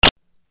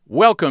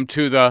Welcome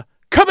to the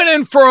Coming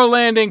In for a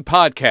Landing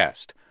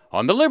podcast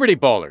on the Liberty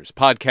Ballers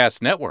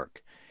Podcast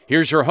Network.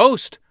 Here's your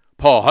host,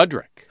 Paul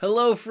Hudrick.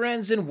 Hello,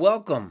 friends, and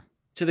welcome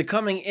to the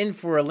Coming In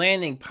for a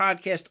Landing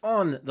podcast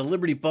on the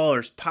Liberty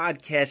Ballers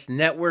Podcast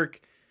Network.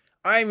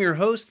 I'm your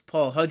host,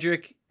 Paul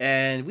Hudrick,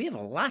 and we have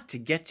a lot to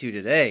get to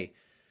today.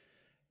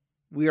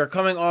 We are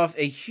coming off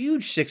a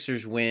huge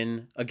Sixers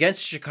win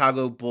against the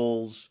Chicago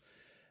Bulls.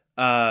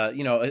 A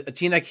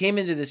team that came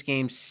into this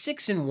game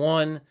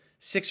 6-1.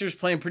 Sixers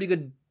playing pretty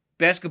good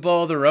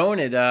basketball of their own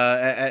at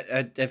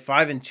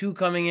 5-2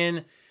 coming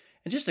in,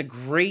 and just a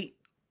great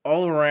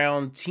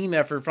all-around team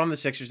effort from the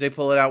Sixers. They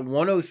pull it out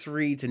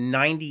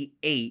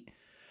 103-98.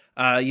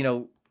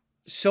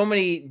 So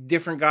many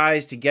different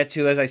guys to get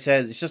to. As I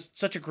said, it's just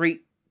such a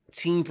great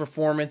team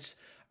performance.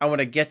 I want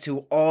to get to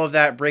all of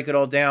that, break it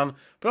all down.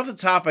 But off the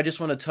top, I just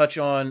want to touch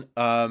on,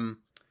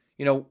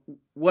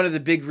 one of the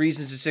big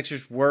reasons the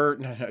Sixers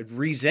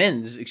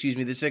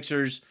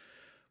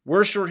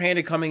were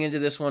shorthanded coming into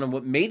this one, and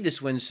what made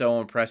this win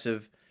so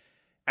impressive.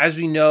 As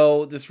we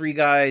know, the three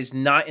guys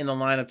not in the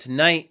lineup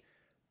tonight: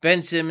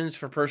 Ben Simmons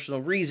for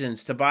personal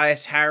reasons,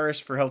 Tobias Harris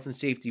for health and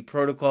safety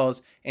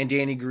protocols, and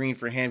Danny Green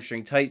for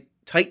hamstring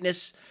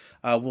tightness.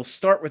 We'll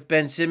start with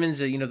Ben Simmons.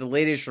 The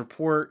latest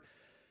report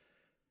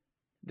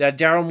that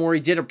Daryl Morey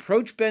did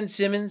approach Ben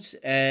Simmons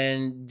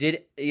and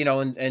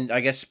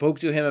I guess spoke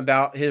to him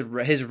about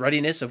his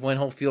readiness of when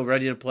he'll feel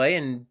ready to play,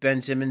 and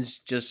Ben Simmons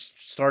just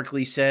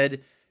starkly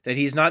said that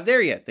he's not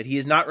there yet, that he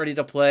is not ready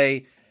to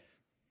play.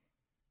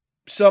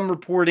 Some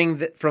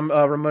reporting from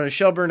Ramona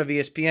Shelburne of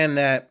ESPN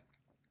that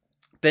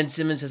Ben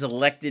Simmons has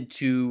elected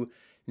to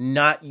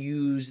not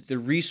use the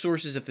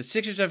resources that the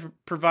Sixers have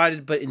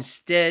provided, but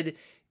instead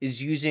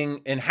is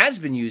using and has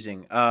been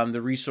using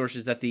the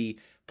resources that the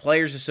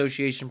Players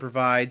Association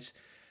provides.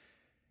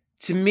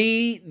 To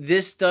me,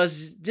 this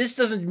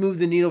doesn't move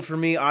the needle for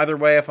me either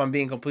way, if I'm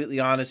being completely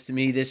honest. To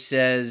me, this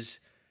says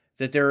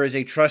that there is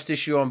a trust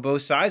issue on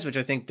both sides, which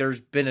I think there's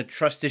been a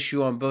trust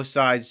issue on both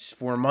sides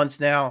for months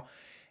now.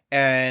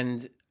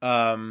 And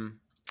I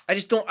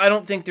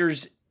don't think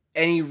there's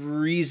any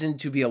reason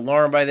to be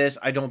alarmed by this.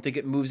 I don't think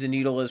it moves the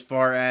needle as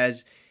far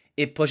as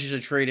it pushes a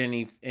trade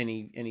any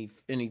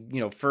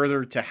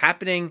further to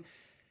happening.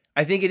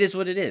 I think it is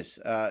what it is.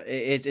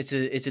 It's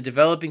a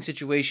developing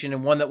situation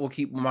and one that we'll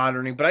keep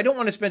monitoring. But I don't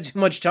want to spend too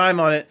much time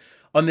on it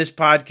on this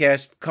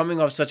podcast, coming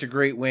off such a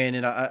great win,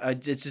 and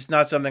it's just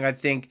not something I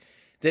think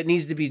that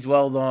needs to be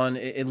dwelled on,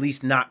 at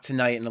least not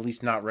tonight and at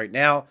least not right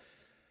now.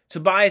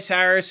 Tobias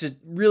Harris, a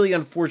really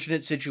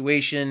unfortunate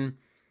situation.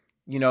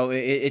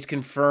 It's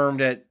confirmed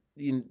that,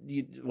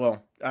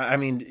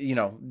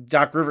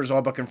 Doc Rivers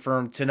all but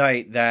confirmed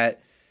tonight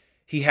that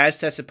he has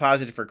tested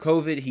positive for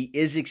COVID. He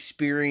is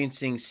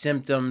experiencing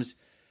symptoms.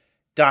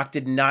 Doc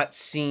did not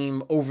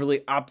seem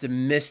overly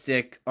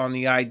optimistic on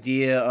the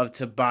idea of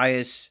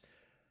Tobias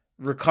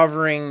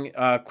recovering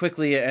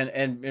quickly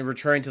and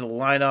returning to the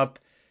lineup.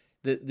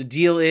 The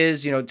deal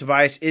is,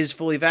 Tobias is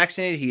fully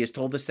vaccinated. He has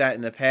told us that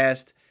in the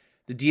past.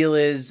 The deal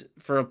is,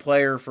 for a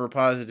player for a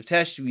positive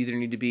test, you either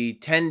need to be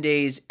 10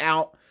 days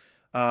out,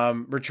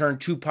 return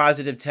 2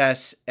 positive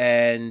tests,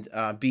 and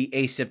be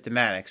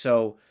asymptomatic.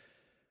 So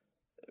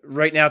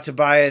right now,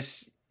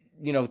 Tobias,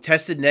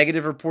 tested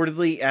negative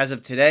reportedly as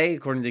of today,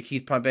 according to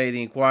Keith Pompey of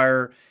the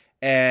Inquirer,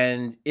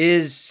 and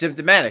is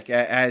symptomatic,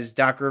 as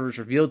Doc Rivers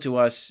revealed to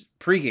us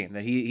pregame,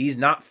 that he's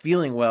not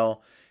feeling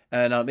well,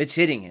 and it's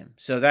hitting him.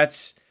 So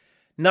that's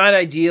not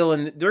ideal,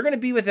 and they're going to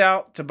be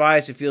without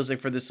Tobias, it feels like,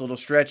 for this little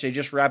stretch. They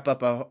just wrap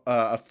up a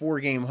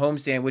 4-game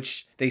homestand,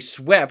 which they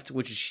swept,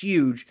 which is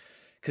huge,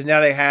 because now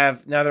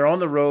they're on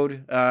the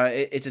road.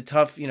 It's a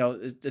tough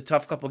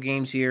couple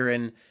games here,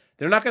 and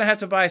they're not going to have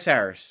Tobias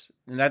Harris,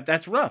 and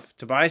that's rough.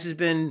 Tobias has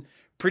been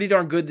pretty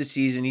darn good this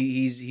season.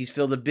 He's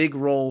filled a big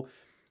role,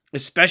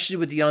 especially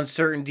with the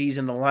uncertainties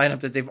in the lineup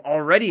that they've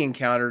already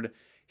encountered.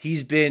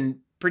 He's been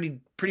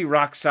pretty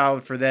rock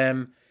solid for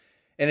them.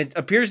 And it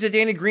appears that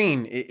Danny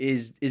Green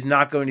is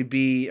not going to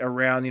be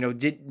around.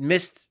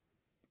 Missed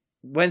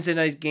Wednesday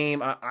night's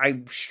game. I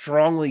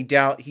strongly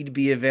doubt he'd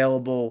be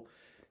available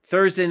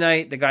Thursday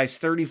night. The guy's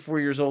 34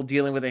 years old,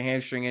 dealing with a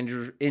hamstring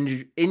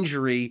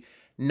injury.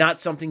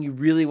 Not something you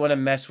really want to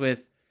mess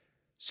with.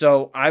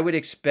 So I would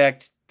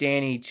expect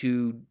Danny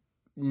to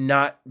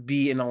not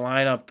be in the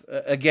lineup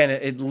again,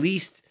 at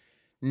least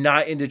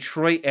not in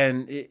Detroit.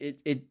 And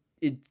it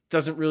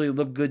doesn't really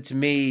look good to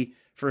me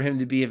for him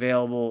to be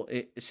available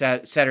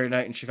Saturday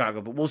night in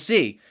Chicago, but we'll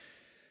see.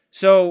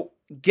 So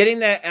getting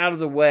that out of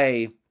the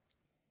way,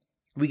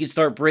 we can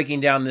start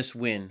breaking down this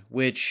win,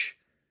 which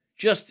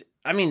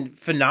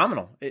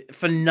phenomenal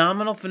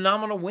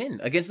win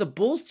against the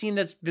Bulls team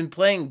that's been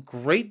playing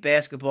great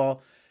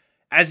basketball.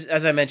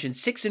 As I mentioned,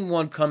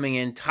 6-1 coming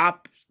in,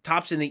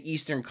 tops in the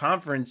Eastern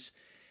Conference,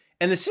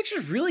 and the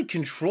Sixers really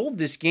controlled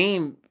this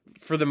game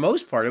for the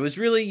most part. It was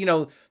really,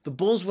 the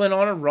Bulls went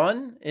on a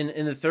run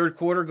in the third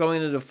quarter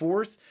going into the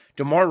fourth.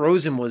 DeMar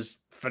DeRozan was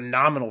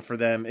phenomenal for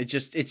them. It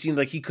seemed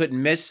like he couldn't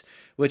miss,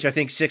 which I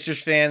think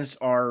Sixers fans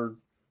are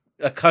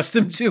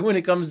accustomed to when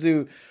it comes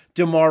to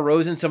DeMar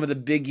DeRozan, some of the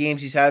big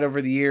games he's had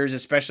over the years,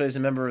 especially as a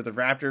member of the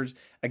Raptors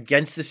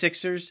against the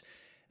Sixers,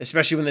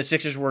 especially when the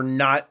Sixers were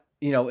not,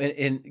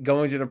 in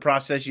going through the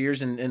process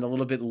years and a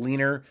little bit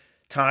leaner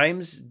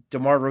times.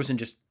 DeMar DeRozan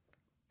just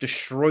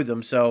destroyed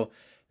them. So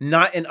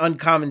not an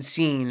uncommon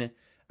scene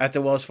at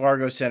the Wells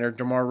Fargo Center.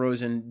 DeMar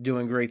DeRozan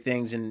doing great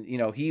things, and,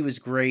 he was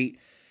great.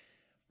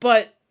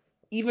 But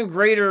even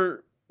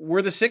greater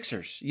were the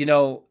Sixers.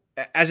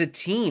 As a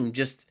team,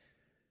 just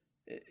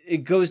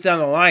it goes down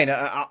the line.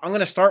 I'm going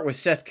to start with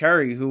Seth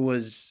Curry, who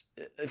was,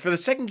 for the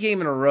second game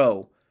in a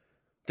row,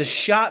 the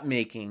shot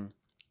making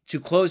to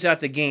close out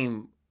the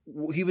game,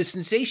 he was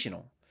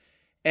sensational.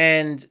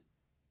 And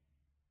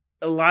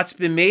a lot's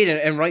been made,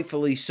 and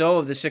rightfully so,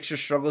 of the Sixers'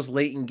 struggles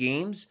late in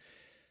games.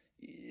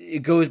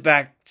 It goes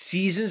back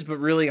seasons, but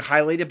really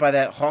highlighted by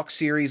that Hawks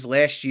series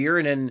last year,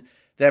 and then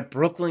that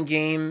Brooklyn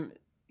game,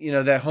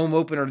 that home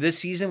opener this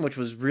season, which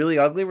was really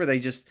ugly, where they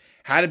just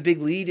had a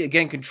big lead,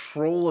 again,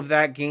 control of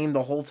that game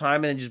the whole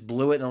time, and then just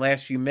blew it in the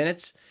last few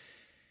minutes.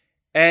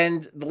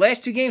 And the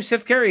last two games,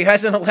 Seth Curry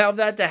hasn't allowed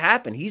that to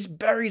happen. He's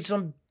buried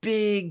some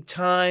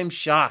big-time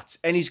shots,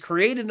 and he's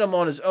created them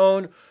on his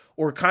own,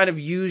 or kind of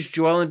used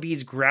Joel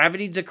Embiid's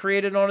gravity to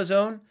create it on his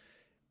own.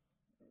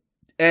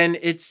 And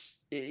it's,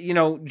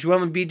 Joel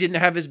Embiid didn't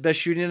have his best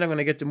shooting. I'm going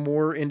to get to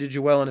more into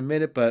Joel in a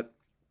minute, but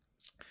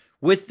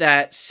with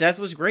that, Seth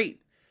was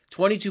great.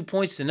 22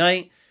 points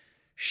tonight.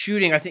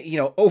 Shooting, I think,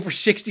 over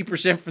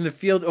 60% from the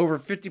field, over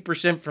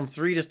 50% from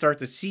three to start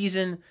the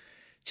season.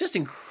 Just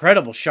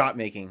incredible shot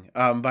making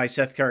by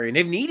Seth Curry, and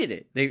they've needed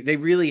it. They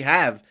really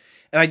have.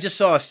 And I just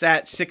saw a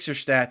Sixer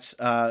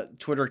Stats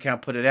Twitter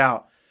account put it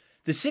out.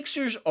 The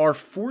Sixers are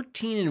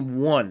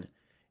 14-1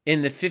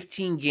 in the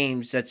 15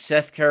 games that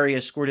Seth Curry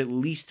has scored at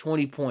least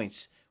 20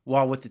 points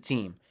while with the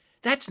team.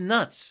 That's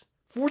nuts.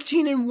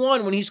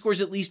 14-1 when he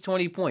scores at least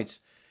 20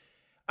 points.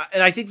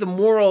 And I think the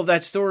moral of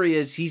that story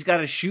is he's got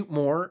to shoot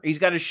more. He's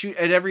got to shoot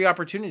at every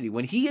opportunity.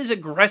 When he is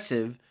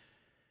aggressive,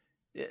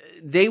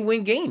 they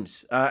win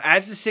games.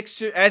 As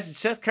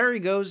Seth Curry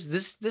goes,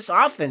 this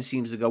offense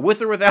seems to go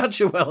with or without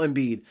Joel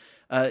Embiid.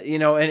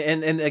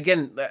 And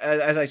again,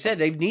 as I said,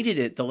 they've needed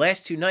it the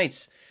last two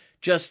nights.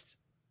 Just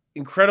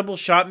incredible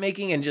shot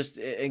making and just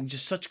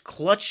such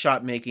clutch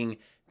shot making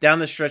down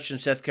the stretch from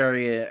Seth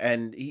Curry.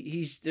 And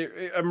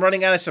I'm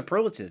running out of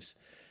superlatives.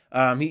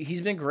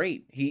 He's been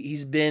great.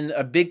 He's been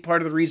a big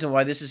part of the reason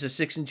why this is a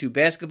 6-2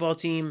 basketball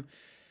team.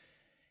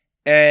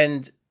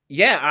 And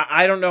yeah,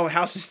 I don't know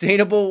how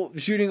sustainable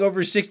shooting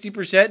over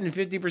 60% and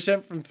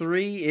 50% from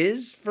three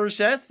is for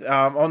Seth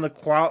on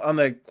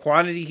the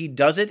quantity he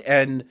does it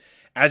and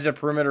as a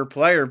perimeter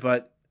player.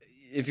 But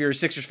if you're a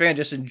Sixers fan,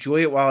 just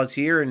enjoy it while it's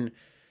here. And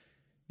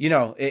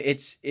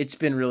it's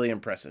been really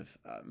impressive.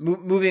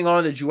 Moving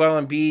on to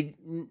Joel Embiid,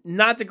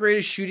 not the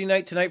greatest shooting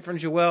night tonight from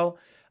Joel.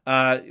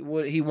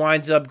 He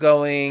winds up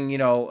going,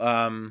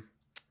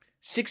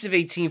 6 of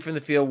 18 from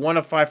the field, 1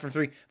 of 5 from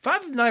three,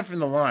 5 of 9 from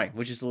the line,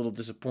 which is a little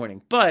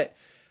disappointing. But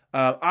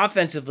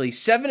offensively,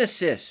 7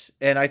 assists,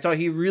 and I thought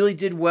he really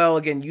did well,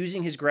 again,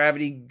 using his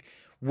gravity,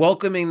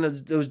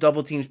 welcoming those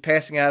double teams,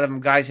 passing out of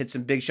him. Guys hit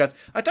some big shots.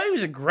 I thought he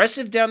was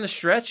aggressive down the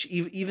stretch,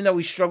 even though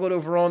he struggled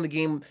overall in the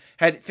game,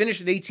 had finished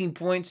with 18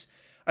 points.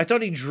 I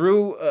thought he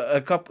drew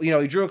a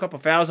couple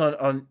fouls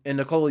on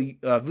Nikola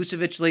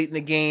Vucevic late in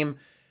the game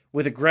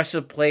with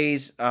aggressive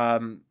plays.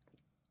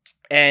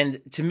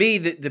 And to me,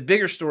 the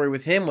bigger story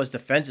with him was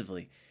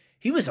defensively.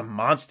 He was a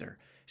monster,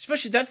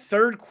 especially that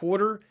third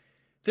quarter.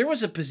 There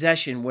was a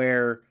possession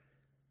where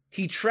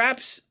he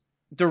traps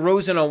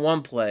DeRozan on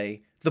one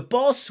play, the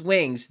ball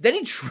swings, then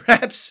he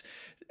traps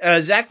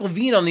Zach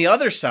LaVine on the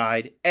other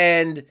side,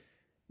 and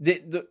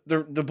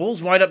the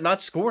Bulls wind up not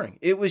scoring.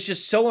 It was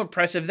just so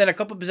impressive. Then a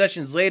couple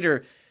possessions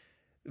later,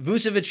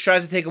 Vucevic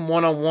tries to take him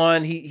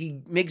one-on-one.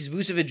 He makes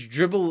Vucevic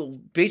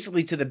dribble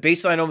basically to the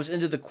baseline, almost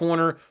into the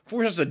corner,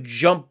 forces a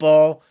jump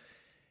ball.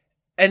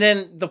 And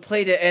then the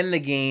play to end the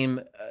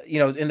game,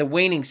 in the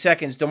waning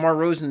seconds, DeMar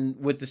DeRozan,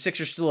 with the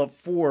Sixers still up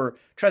 4,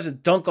 tries to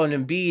dunk on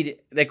Embiid.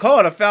 They call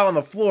it a foul on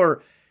the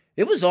floor.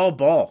 It was all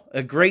ball.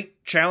 A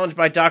great challenge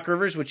by Doc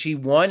Rivers, which he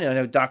won. And I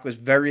know Doc was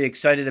very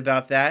excited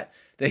about that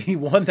he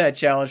won that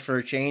challenge for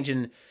a change.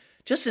 And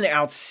just an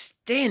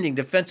outstanding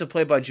defensive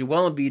play by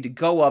Joel Embiid to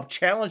go up,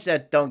 challenge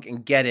that dunk,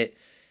 and get it.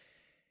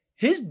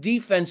 His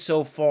defense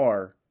so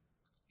far,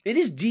 it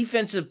is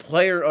defensive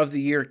player of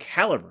the year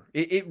caliber.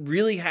 It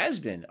really has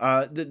been.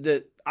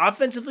 The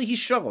offensively, he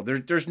struggled.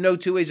 There's no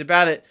two ways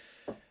about it.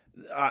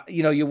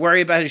 You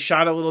worry about his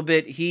shot a little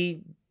bit.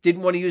 He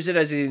didn't want to use it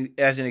as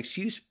an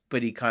excuse,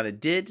 but he kind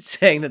of did,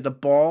 saying that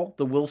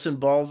the Wilson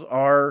balls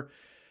are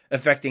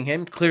affecting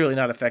him. Clearly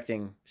not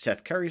affecting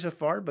Seth Curry so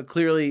far, but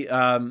clearly,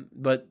 it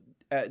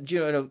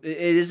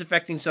is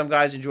affecting some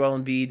guys, and Joel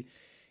Embiid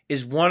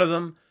is one of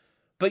them.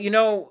 But,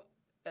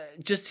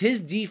 just his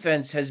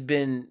defense has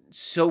been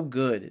so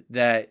good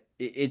that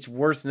it's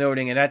worth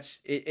noting. And that's,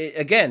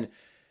 again,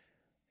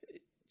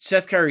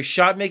 Seth Curry's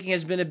shot making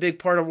has been a big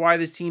part of why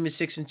this team is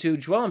 6-2.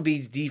 Joel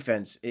Embiid's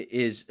defense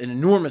is an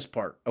enormous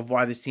part of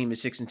why this team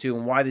is 6-2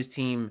 and why this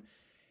team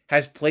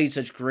has played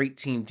such great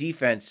team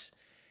defense.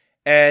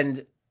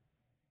 And,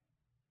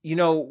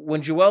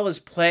 when Joel is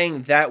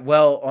playing that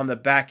well on the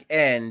back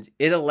end,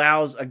 it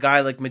allows a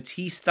guy like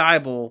Matisse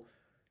Thybulle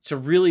to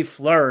really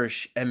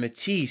flourish. And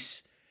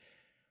Matisse,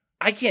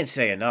 I can't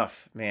say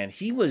enough, man.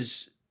 He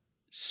was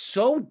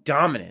so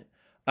dominant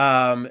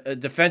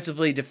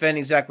defensively,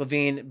 defending Zach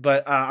LaVine.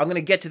 But I'm going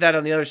to get to that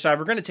on the other side.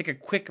 We're going to take a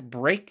quick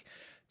break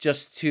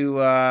just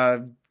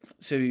to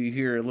so you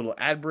hear a little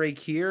ad break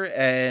here.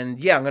 And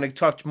yeah, I'm going to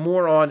talk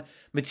more on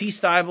Matisse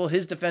Thybulle,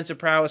 his defensive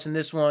prowess in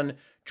this one.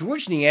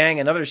 Georges Niang,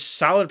 another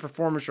solid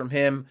performance from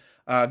him.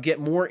 Get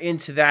more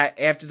into that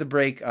after the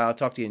break. I'll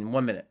talk to you in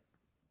 1 minute.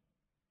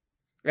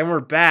 And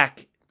we're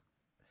back.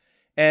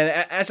 And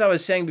as I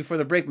was saying before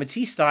the break,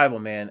 Matisse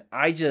Thybulle, man,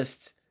 I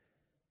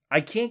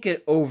can't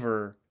get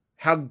over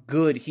how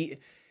good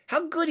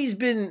he's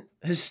been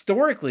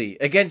historically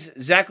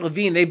against Zach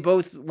LaVine. They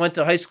both went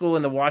to high school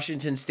in the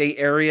Washington State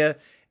area,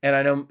 and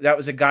I know that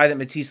was a guy that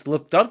Matisse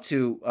looked up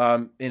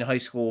to in high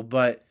school.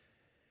 But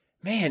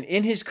man,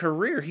 in his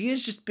career, he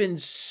has just been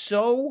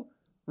so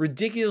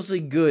ridiculously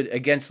good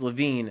against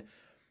LaVine.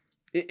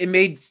 It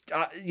made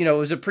it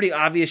was a pretty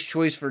obvious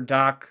choice for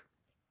Doc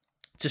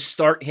to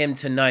start him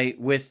tonight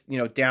with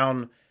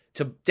down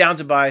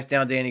Tobias,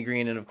 down Danny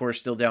Green, and of course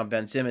still down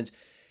Ben Simmons.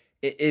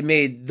 It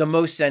made the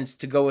most sense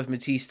to go with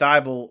Matisse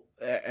Thybulle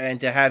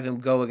and to have him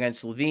go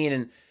against LaVine.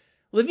 And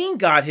LaVine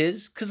got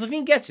his because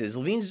LaVine gets his.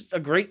 LaVine's a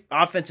great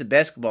offensive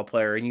basketball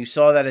player, and you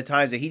saw that at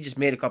times that he just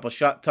made a couple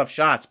tough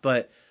shots.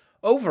 But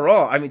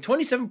overall, I mean,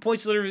 27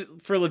 points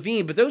for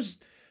LaVine, but those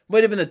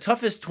might have been the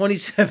toughest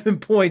 27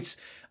 points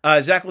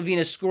Zach LaVine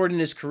has scored in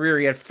his career.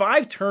 He had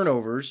 5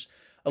 turnovers,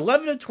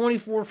 11 of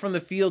 24 from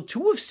the field,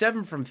 2 of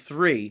 7 from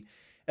 3,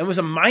 and was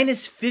a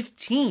minus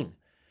 15.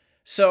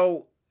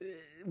 So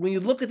when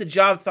you look at the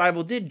job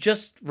Thybulle did,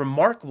 just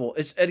remarkable.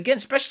 And again,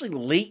 especially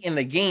late in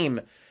the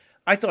game,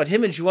 I thought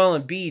him and Joel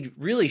Embiid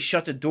really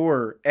shut the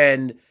door,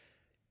 and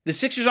the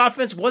Sixers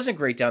offense wasn't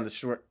great down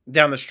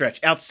the stretch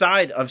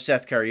outside of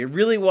Seth Curry. It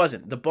really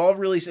wasn't. The ball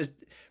really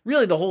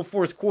the whole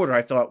fourth quarter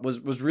I thought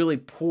was really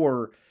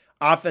poor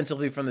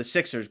offensively from the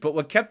Sixers. But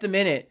what kept them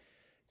in it,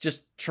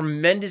 just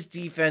tremendous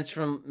defense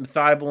from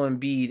Thybulle and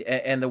Embiid,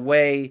 and the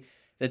way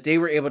that they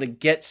were able to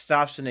get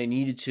stops when they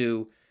needed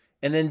to,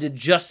 and then did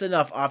just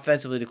enough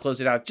offensively to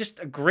close it out. Just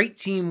a great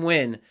team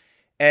win.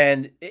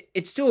 And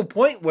it's to a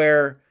point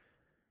where,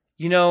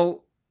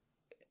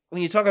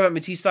 when you talk about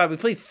Matisse Thybulle, we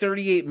played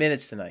 38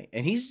 minutes tonight.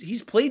 And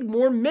he's played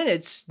more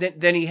minutes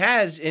than he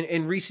has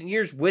in recent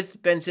years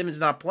with Ben Simmons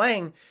not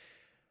playing.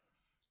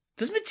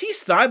 Does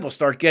Matisse Thybulle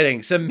start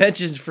getting some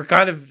mentions for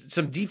kind of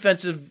some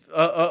defensive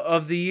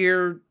of the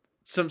year,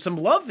 some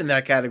love in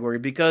that category?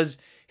 Because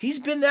he's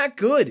been that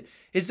good.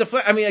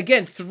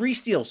 Again, 3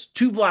 steals,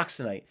 2 blocks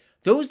tonight.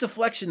 Those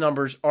deflection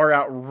numbers are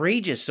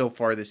outrageous so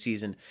far this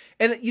season.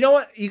 And you know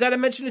what? You got to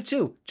mention it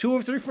too. 2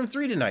 of 3 from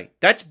 3 tonight.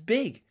 That's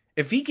big.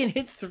 If he can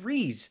hit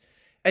threes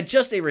at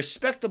just a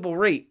respectable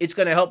rate, it's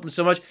going to help him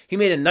so much. He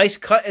made a nice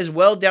cut as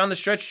well down the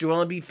stretch.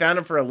 Joel Embiid found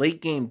him for a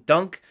late game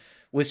dunk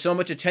with so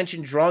much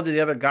attention drawn to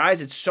the other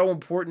guys. It's so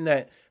important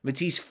that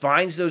Matisse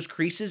finds those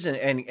creases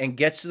and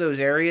gets to those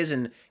areas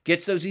and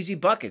gets those easy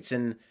buckets.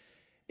 And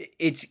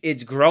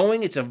it's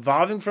growing, it's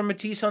evolving from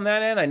Matisse on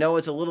that end. I know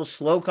it's a little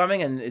slow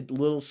coming and a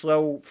little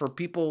slow for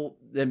people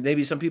that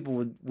maybe some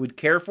people would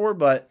care for,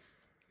 but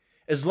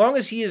as long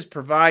as he is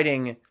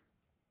providing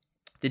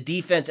the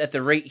defense at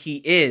the rate he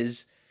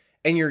is,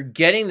 and you're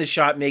getting the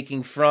shot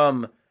making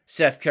from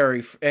Seth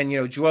Curry, and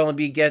Joel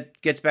Embiid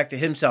gets back to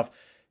himself.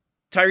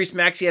 Tyrese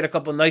Maxey had a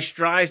couple nice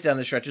drives down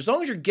the stretch. As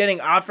long as you're getting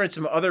offense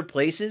from other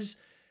places,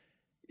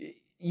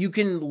 you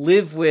can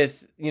live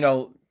with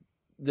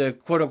the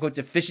quote-unquote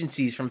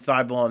deficiencies from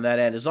Thybulle on that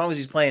end, as long as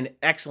he's playing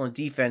excellent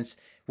defense,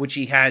 which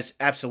he has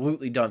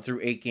absolutely done through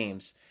 8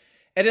 games.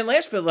 And then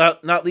last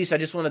but not least, I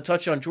just want to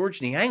touch on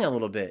Georges Niang a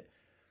little bit.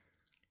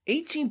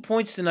 18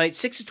 points tonight,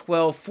 6 of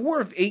 12, 4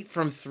 of 8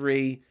 from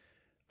 3,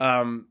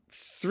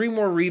 3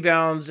 more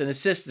rebounds, an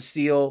assist, a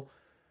steal.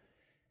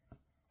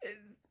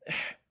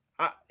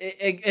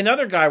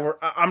 Another guy where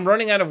I'm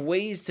running out of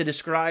ways to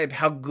describe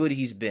how good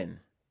he's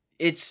been.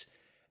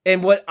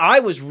 And what I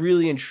was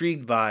really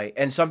intrigued by,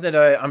 and something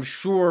that I'm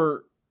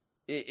sure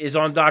is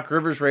on Doc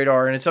Rivers'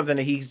 radar, and it's something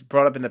that he's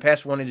brought up in the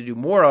past wanting to do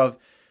more of,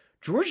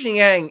 Georges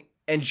Niang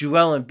and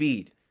Joel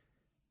Embiid.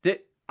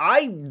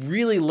 I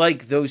really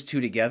like those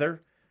two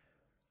together.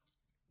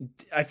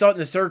 I thought in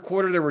the third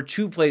quarter there were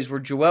 2 plays where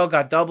Joel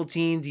got double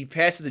teamed. He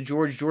passed it to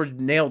George. George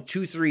nailed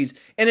 2 threes,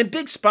 and in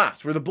big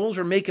spots where the Bulls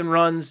were making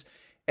runs,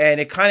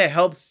 and it kind of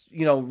helped,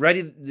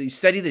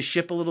 steady the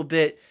ship a little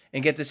bit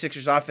and get the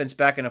Sixers offense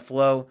back in a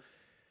flow.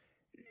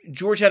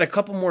 George had a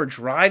couple more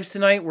drives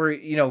tonight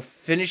where,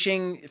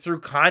 finishing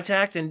through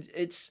contact, and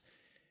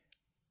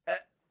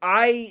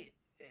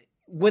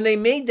when they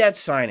made that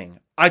signing,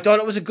 I thought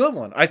it was a good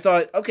one. I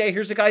thought, okay,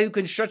 here's a guy who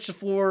can stretch the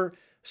floor,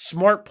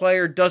 smart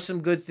player, does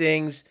some good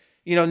things,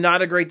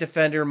 not a great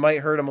defender, might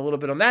hurt him a little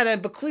bit on that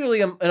end, but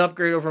clearly an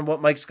upgrade over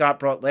what Mike Scott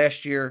brought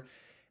last year.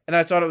 And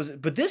I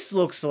thought but this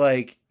looks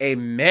like a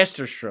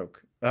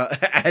masterstroke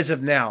as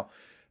of now,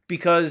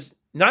 because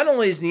not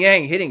only is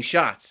Niang hitting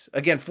shots,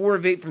 again, 4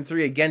 of 8 from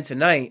 3 again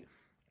tonight,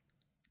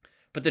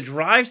 but the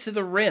drives to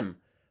the rim,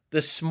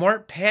 the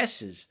smart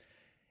passes,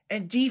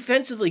 and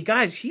defensively,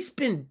 guys, he's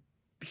been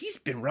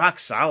rock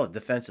solid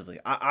defensively.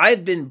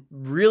 I've been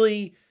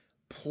really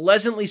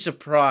pleasantly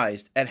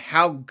surprised at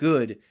how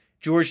good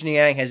Georges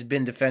Niang has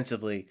been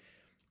defensively,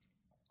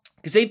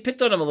 because they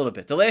picked on him a little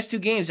bit. The last 2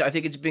 games, I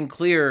think it's been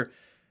clear,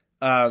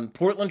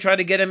 Portland tried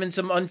to get him in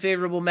some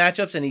unfavorable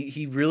matchups, and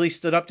he really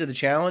stood up to the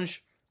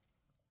challenge.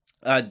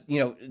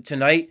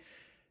 Tonight,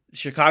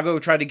 Chicago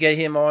tried to get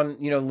him on,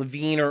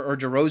 LaVine or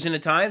DeRozan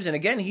at times, and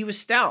again, he was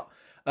stout.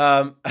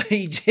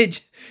 He did.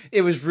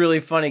 It was really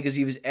funny because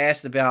he was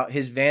asked about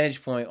his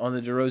vantage point on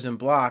the DeRozan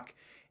block,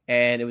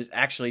 and it was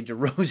actually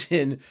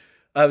DeRozan.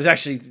 It was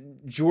actually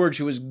George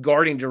who was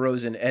guarding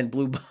DeRozan and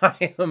blew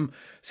by him.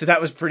 So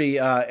that was pretty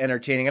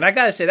entertaining. And I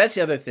gotta say, that's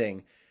the other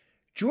thing.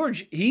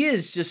 George, he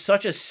is just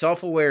such a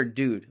self-aware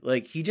dude.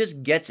 Like, he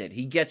just gets it.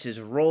 He gets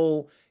his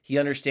role. He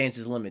understands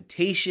his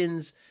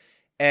limitations,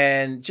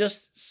 and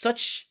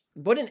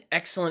what an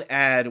excellent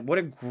ad. What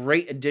a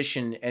great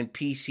addition and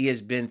piece he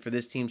has been for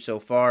this team so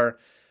far.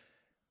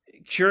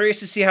 Curious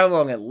to see how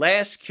long it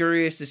lasts.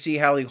 Curious to see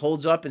how he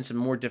holds up in some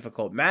more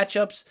difficult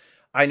matchups.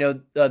 I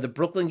know the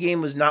Brooklyn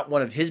game was not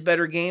one of his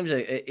better games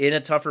in a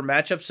tougher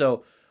matchup,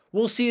 so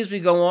we'll see as we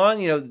go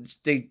on.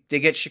 They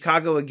get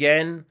Chicago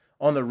again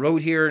on the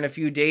road here in a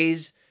few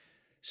days,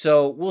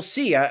 so we'll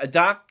see.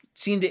 Doc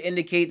seemed to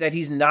indicate that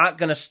he's not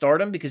going to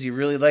start him because he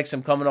really likes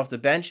him coming off the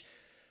bench.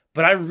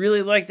 But I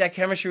really like that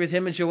chemistry with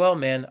him and Joel,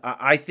 man.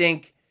 I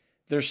think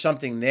there's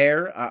something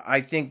there.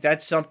 I think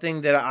that's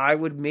something that I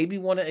would maybe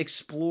want to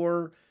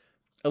explore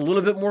a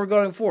little bit more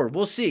going forward.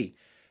 We'll see.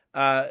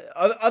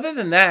 Other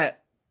than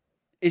that,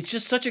 it's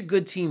just such a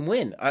good team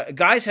win.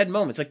 Guys had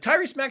moments. Like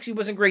Tyrese Maxey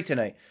wasn't great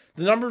tonight.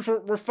 The numbers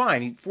were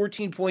fine.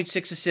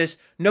 14.6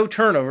 assists, no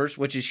turnovers,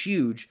 which is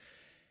huge.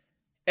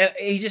 And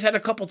he just had a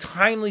couple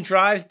timely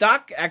drives.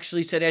 Doc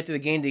actually said after the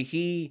game that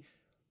he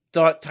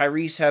thought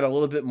Tyrese had a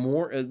little bit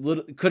more,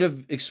 could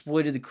have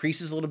exploited the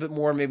creases a little bit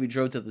more, maybe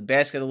drove to the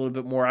basket a little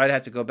bit more. I'd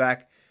have to go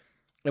back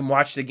and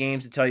watch the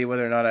games to tell you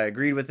whether or not I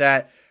agreed with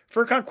that.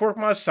 Furkan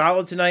Korkmaz,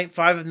 solid tonight,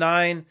 5 of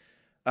 9,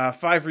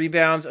 5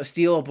 rebounds, a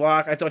steal, a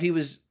block. I thought he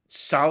was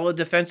solid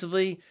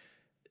defensively.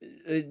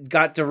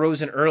 Got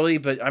DeRozan early,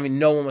 but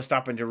no one was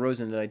stopping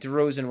DeRozan tonight.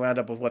 DeRozan wound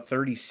up with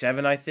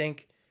 37, I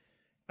think.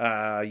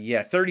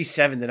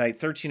 37 tonight,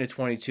 13 to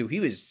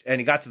 22.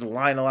 And he got to the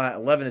line a lot,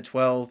 11 to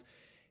 12.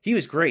 He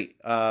was great.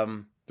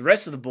 The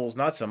rest of the Bulls,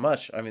 not so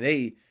much.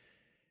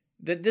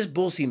 This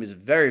Bulls team is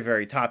very,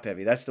 very top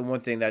heavy. That's the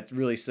one thing that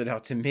really stood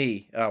out to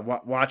me,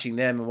 watching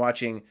them and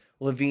watching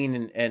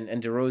LaVine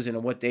and DeRozan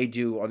and what they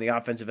do on the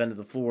offensive end of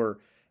the floor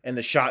and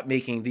the shot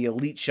making, the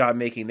elite shot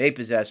making they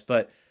possess.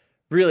 But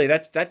really,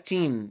 that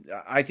team,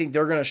 I think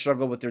they're going to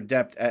struggle with their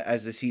depth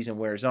as the season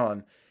wears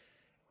on.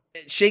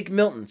 Shake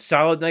Milton,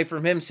 solid night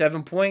from him,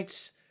 7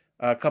 points,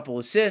 a couple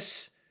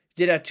assists,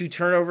 did have 2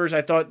 turnovers.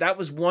 I thought that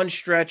was one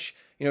stretch.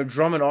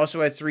 Drummond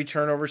also had 3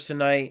 turnovers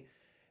tonight.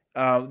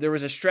 There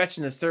was a stretch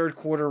in the third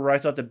quarter where I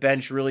thought the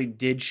bench really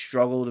did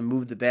struggle to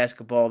move the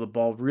basketball. The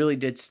ball really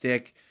did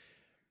stick.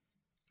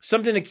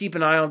 Something to keep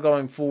an eye on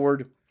going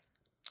forward.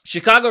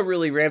 Chicago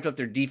really ramped up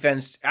their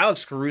defense.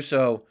 Alex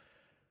Caruso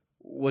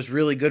was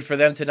really good for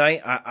them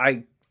tonight.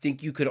 I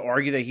think you could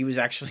argue that he was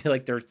actually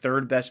like their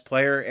third best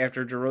player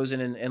after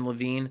DeRozan and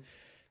LaVine.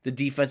 The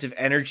defensive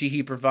energy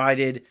he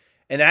provided.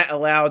 And that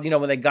allowed,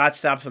 when they got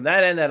stops on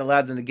that end, that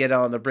allowed them to get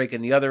on the break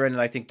on the other end.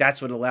 And I think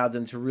that's what allowed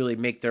them to really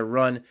make their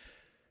run.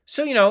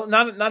 So,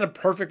 not a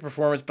perfect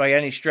performance by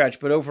any stretch,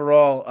 but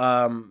overall,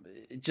 I'll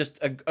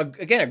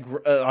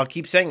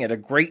keep saying it, a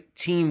great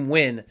team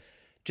win,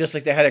 just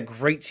like they had a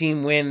great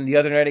team win the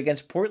other night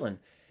against Portland.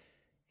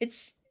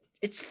 It's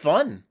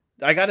fun.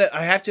 I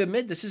have to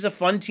admit, this is a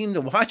fun team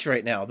to watch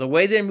right now. The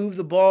way they move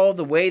the ball,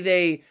 the way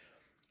they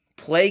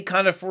play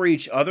kind of for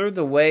each other,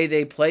 the way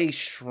they play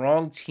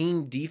strong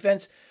team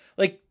defense.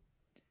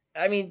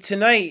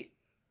 Tonight,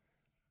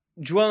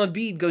 Joel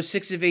Embiid goes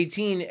 6 of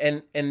 18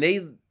 and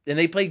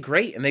they played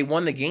great and they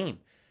won the game.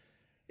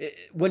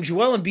 When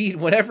Joel Embiid,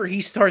 whenever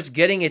he starts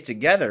getting it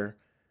together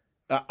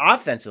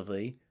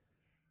offensively,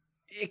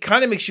 it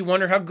kind of makes you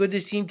wonder how good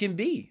this team can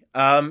be.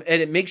 And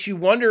it makes you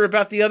wonder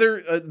about the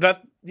other,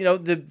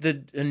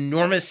 the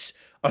enormous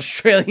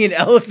Australian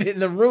elephant in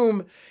the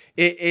room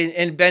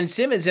in Ben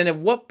Simmons. And at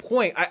what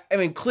point,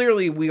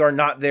 clearly we are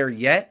not there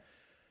yet,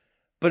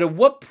 but at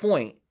what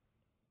point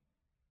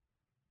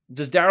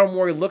does Daryl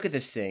Morey look at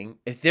this thing?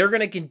 If they're going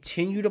to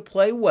continue to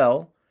play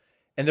well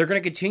and they're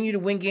going to continue to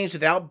win games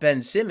without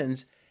Ben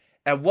Simmons,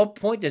 at what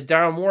point does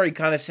Daryl Morey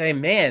kind of say,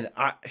 man,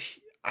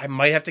 I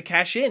might have to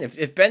cash in?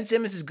 If Ben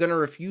Simmons is going to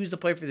refuse to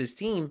play for this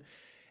team,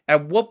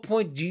 at what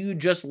point do you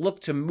just look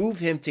to move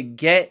him to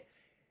get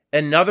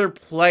another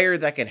player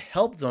that can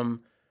help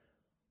them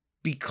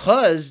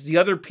because the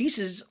other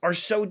pieces are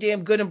so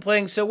damn good and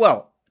playing so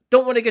well?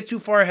 Don't want to get too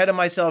far ahead of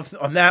myself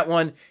on that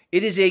one.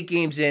 It is 8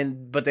 games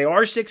in, but they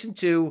are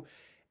 6-2,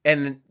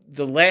 and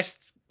the last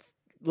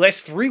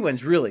last 3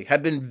 wins really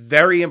have been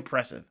very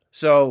impressive.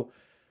 So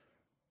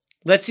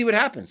let's see what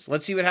happens.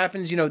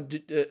 You know,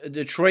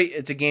 Detroit,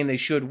 it's a game they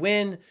should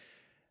win.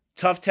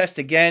 Tough test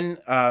again.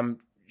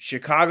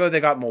 Chicago,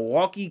 they got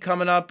Milwaukee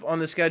coming up on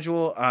the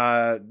schedule.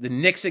 The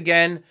Knicks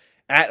again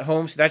at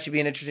home, so that should be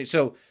an interesting.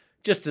 So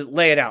just to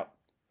lay it out,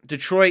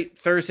 Detroit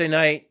Thursday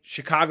night,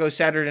 Chicago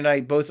Saturday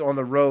night, both on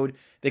the road.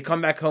 They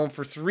come back home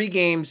for 3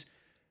 games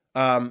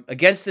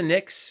against the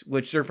Knicks,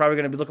 which they're probably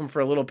going to be looking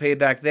for a little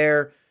payback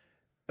there.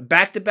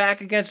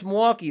 Back-to-back against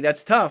Milwaukee,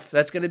 that's tough.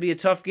 That's going to be a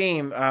tough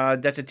game.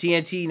 That's a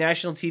TNT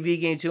national TV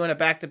game too, and a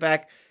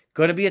back-to-back.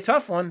 Going to be a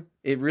tough one.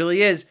 It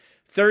really is.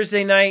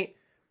 Thursday night,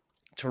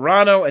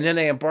 Toronto, and then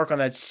they embark on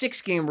that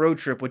 6-game road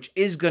trip, which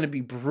is going to be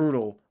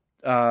brutal.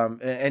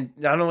 And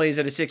not only is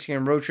it a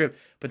 6-game road trip,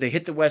 but they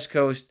hit the West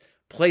Coast,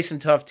 play some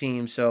tough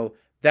teams. So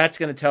that's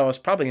going to tell us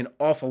probably an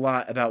awful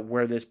lot about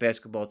where this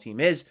basketball team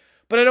is.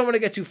 But I don't want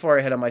to get too far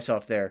ahead of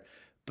myself there.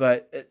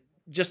 But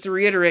just to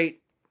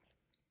reiterate,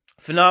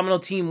 phenomenal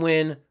team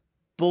win.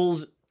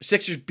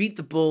 Sixers beat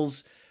the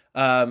Bulls.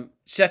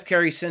 Seth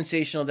Curry,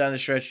 sensational down the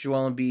stretch.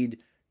 Joel Embiid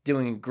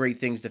doing great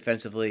things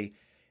defensively.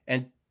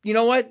 And you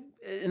know what?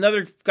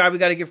 Another guy we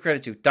got to give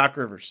credit to, Doc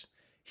Rivers.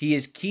 He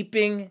is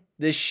keeping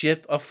this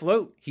ship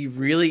afloat. He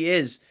really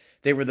is.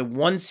 They were the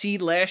 1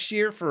 seed last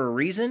year for a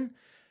reason.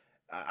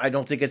 I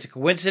don't think it's a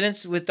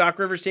coincidence with Doc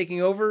Rivers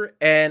taking over,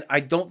 and I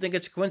don't think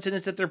it's a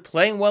coincidence that they're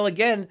playing well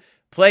again,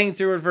 playing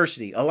through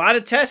adversity. A lot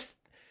of tests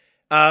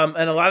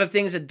and a lot of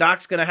things that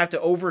Doc's going to have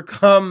to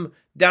overcome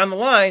down the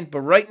line,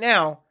 but right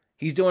now,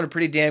 he's doing a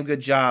pretty damn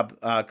good job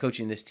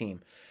coaching this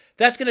team.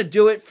 That's going to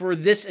do it for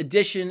this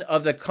edition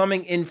of the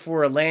Coming In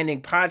For A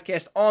Landing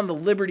podcast on the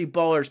Liberty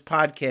Ballers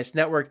Podcast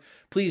Network.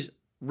 Please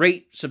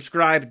rate,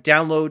 subscribe,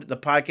 download the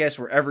podcast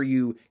wherever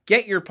you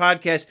get your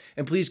podcasts,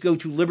 and please go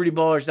to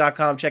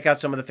libertyballers.com. Check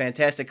out some of the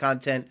fantastic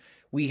content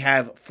we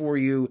have for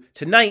you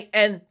tonight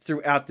and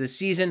throughout this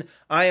season.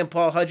 I am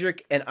Paul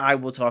Hudrick, and I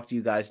will talk to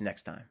you guys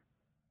next time.